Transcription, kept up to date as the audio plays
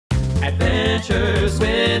Adventures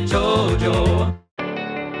with JoJo.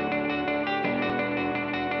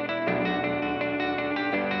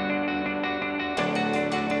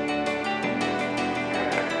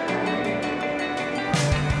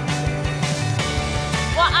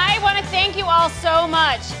 Thank you all so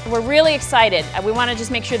much. We're really excited. We want to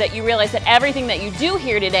just make sure that you realize that everything that you do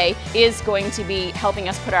here today is going to be helping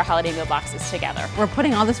us put our holiday meal boxes together. We're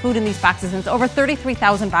putting all this food in these boxes, and it's over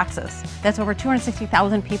 33,000 boxes. That's over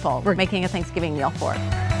 260,000 people we're making a Thanksgiving meal for.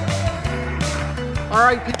 All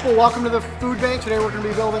right, people, welcome to the food bank. Today we're going to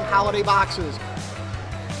be building holiday boxes.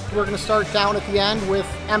 We're going to start down at the end with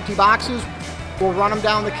empty boxes. We'll run them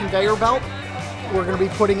down the conveyor belt. We're going to be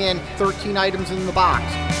putting in 13 items in the box.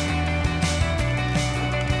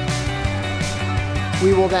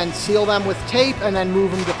 We will then seal them with tape and then move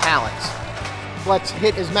them to pallets. Let's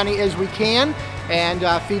hit as many as we can and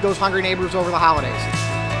feed those hungry neighbors over the holidays.